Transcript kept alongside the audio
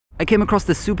I came across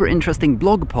this super interesting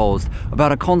blog post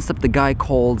about a concept the guy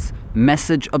calls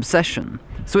message obsession.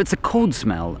 So it's a code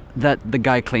smell that the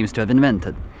guy claims to have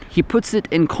invented. He puts it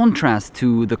in contrast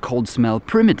to the code smell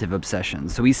primitive obsession.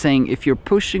 So he's saying if you're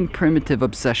pushing primitive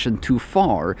obsession too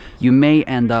far, you may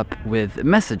end up with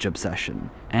message obsession.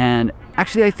 And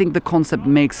actually, I think the concept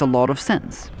makes a lot of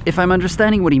sense. If I'm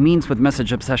understanding what he means with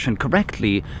message obsession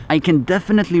correctly, I can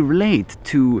definitely relate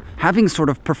to having sort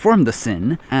of performed the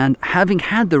sin and having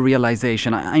had the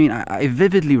realization. I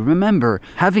vividly remember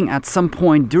having at some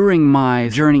point during my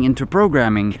journey into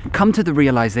programming come to the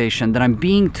realization that I'm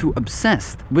being too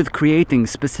obsessed with creating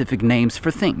specific names for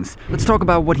things. Let's talk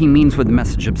about what he means with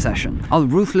message obsession. I'll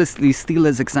ruthlessly steal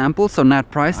his example, so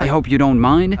Nat Pryce, I hope you don't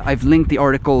mind. I've linked the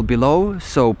article below,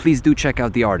 so please do check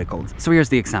out the article. So here's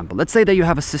the example. Let's say that you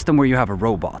have a system where you have a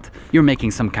robot. You're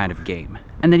making some kind of game.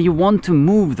 And then you want to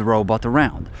move the robot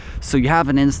around. So you have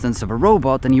an instance of a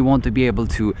robot and you want to be able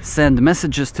to send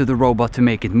messages to the robot to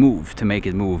make it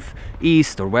move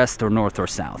east or west or north or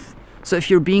south. So if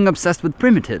you're being obsessed with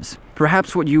primitives,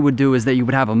 perhaps what you would do is that you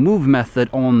would have a move method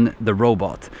on the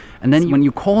robot. And then when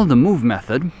you call the move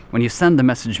method, when you send the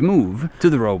message move to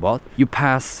the robot, you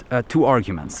pass two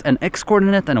arguments, an x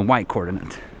coordinate and a y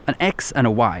coordinate. An x and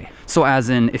a y. So as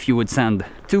in, if you would send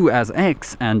 2 as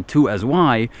x and 2 as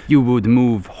y, you would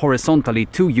move horizontally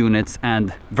 2 units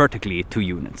and vertically 2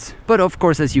 units. But of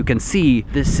course, as you can see,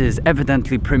 this is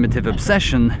evidently primitive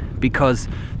obsession because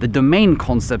the domain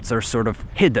concepts are sort of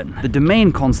hidden. The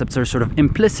domain concepts are sort of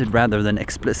implicit rather than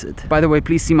explicit. By the way,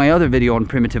 please see my other video on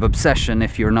primitive obsession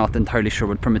if you're not entirely sure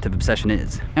what primitive obsession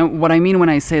is. And what I mean when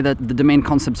I say that the domain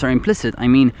concepts are implicit, I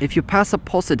mean if you pass a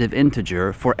positive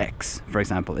integer for x, for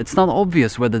example, it's not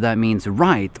obvious whether that means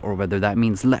right or whether that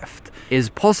means left. Is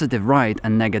positive right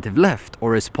and negative left,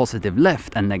 or is positive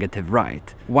left and negative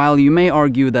right? While you may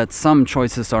argue that some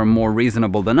choices are more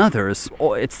reasonable than others,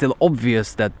 it's still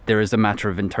obvious that there is a matter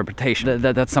of interpretation,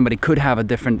 that somebody could have a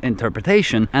different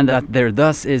interpretation, and that there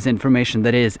thus is information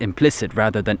that is implicit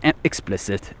rather than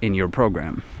explicit in your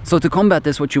program. So to combat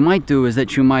this, what you might do is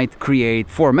that you might create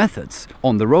 4 methods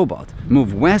on the robot.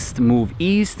 Move west, move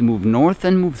east, move north,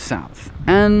 and move south.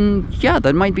 And yeah,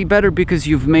 that might be better because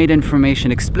you've made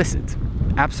information explicit.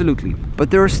 Absolutely. But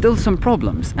there are still some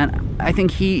problems, and I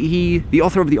think the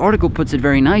author of the article puts it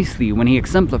very nicely when he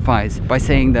exemplifies by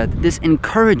saying that this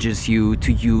encourages you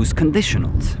to use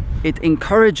conditionals. It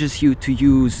encourages you to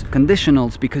use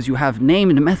conditionals because you have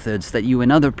named methods that you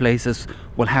in other places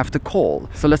will have to call.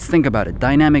 So let's think about it.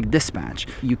 Dynamic dispatch.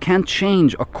 You can't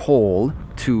change a call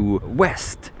to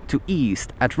west to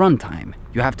east at runtime.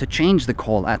 You have to change the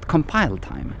call at compile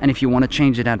time. And if you want to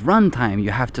change it at runtime,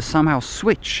 you have to somehow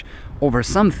switch over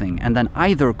something and then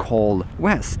either call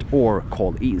west or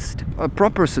call east. A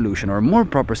proper solution, or a more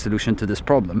proper solution to this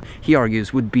problem, he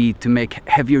argues, would be to make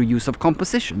heavier use of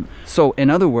composition. So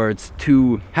in other words,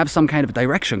 to have some kind of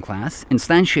direction class,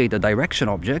 instantiate a direction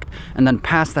object, and then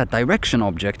pass that direction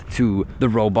object to the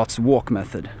robot's walk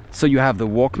method. So you have the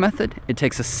walk method, it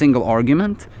takes a single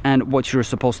argument, and what you're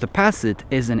supposed to pass it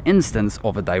is an instance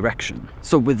of a direction.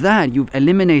 So with that, you've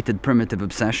eliminated primitive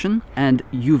obsession, and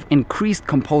you've increased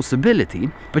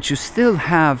composability, but you still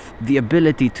have the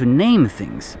ability to name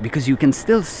things, because you can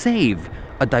still save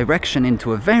a direction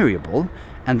into a variable,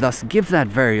 and thus give that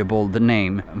variable the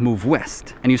name move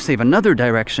west. And you save another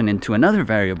direction into another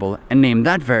variable, and name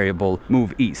that variable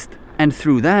move east. And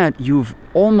through that, you've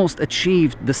almost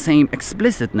achieved the same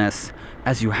explicitness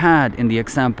as you had in the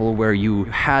example where you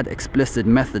had explicit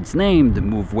methods named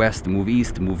move west, move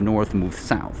east, move north, move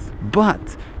south.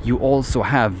 But you also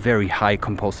have very high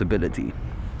composability.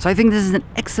 So I think this is an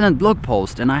excellent blog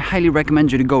post, and I highly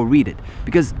recommend you to go read it.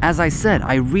 Because as I said,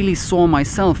 I really saw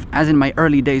myself, as in my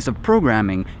early days of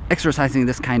programming, exercising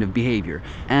this kind of behavior.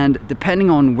 And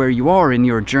depending on where you are in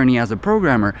your journey as a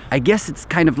programmer, I guess it's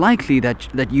kind of likely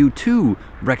that you too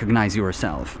recognize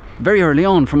yourself. Very early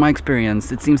on, from my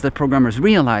experience, it seems that programmers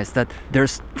realize that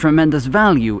there's tremendous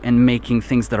value in making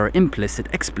things that are implicit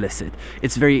explicit.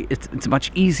 It's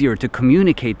much easier to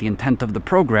communicate the intent of the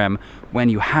program when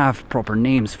you have proper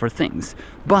names for things.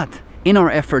 But in our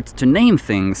efforts to name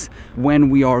things, when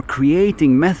we are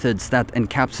creating methods that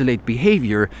encapsulate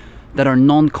behavior that are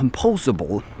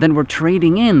non-composable, then we're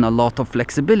trading in a lot of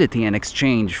flexibility in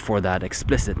exchange for that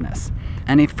explicitness.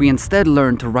 And if we instead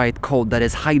learn to write code that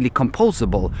is highly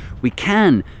composable, we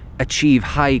can achieve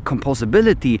high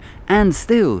composability and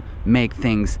still make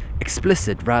things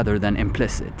explicit rather than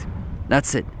implicit.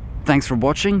 That's it. Thanks for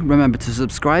watching. Remember to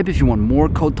subscribe if you want more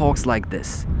code talks like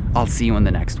this. I'll see you in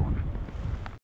the next one.